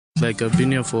like I've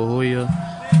been here for a whole year.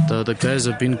 The guys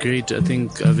have been great. I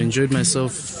think I've enjoyed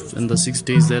myself in the 6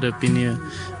 days that I've been here,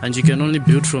 and you can only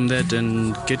build from that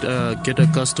and get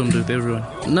accustomed with everyone.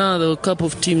 There were a couple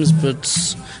of teams,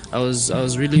 but I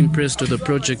was really impressed with the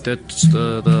project that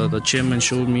the chairman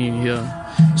showed me here.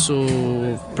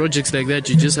 So projects like that,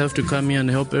 you just have to come here and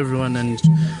help everyone and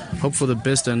hope for the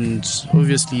best. And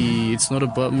obviously, it's not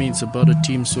about me; it's about a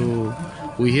team. So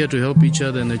we're here to help each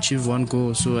other and achieve one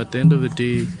goal. So at the end of the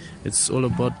day, it's all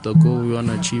about the goal we want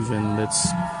to achieve, and let's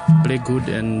play good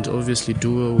and obviously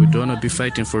do well. We don't want to be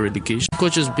fighting for relegation.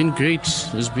 Coach has been great.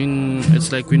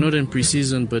 It's like we're not in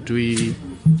pre-season, but we're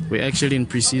actually in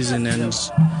pre-season, and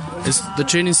the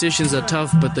training sessions are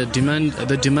tough, but they're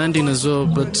demanding as well.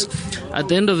 But at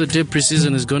the end of the day,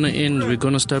 pre-season is gonna end. We're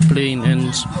gonna start playing,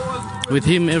 and with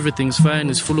him, everything's fine.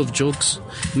 He's full of jokes.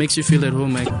 Makes you feel at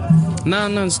home.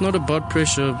 No, it's not about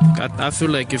pressure. I feel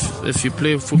like if you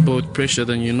play football with pressure,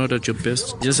 then you're not at your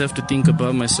best. Just have to think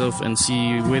about myself and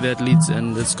see where that leads.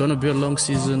 And it's gonna be a long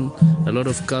season, a lot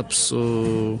of cups.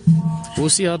 So we'll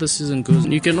see how the season goes.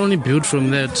 You can only build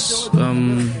from that.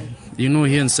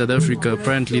 Here in South Africa,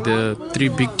 apparently there are 3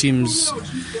 big teams,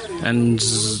 and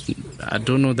I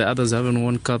don't know, the others haven't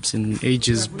won cups in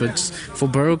ages. But for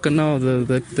Baroka now,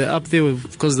 they're up there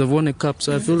because they've won a cup.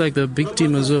 So I feel like they're a big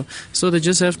team as well. So we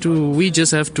just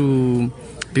have to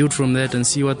build from that and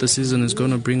see what the season is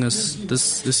going to bring us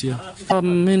this year.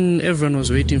 Everyone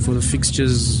was waiting for the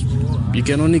fixtures. You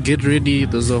can only get ready.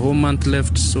 There's a whole month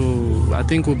left. So I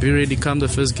think we'll be ready. Come the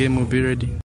first game, we'll be ready.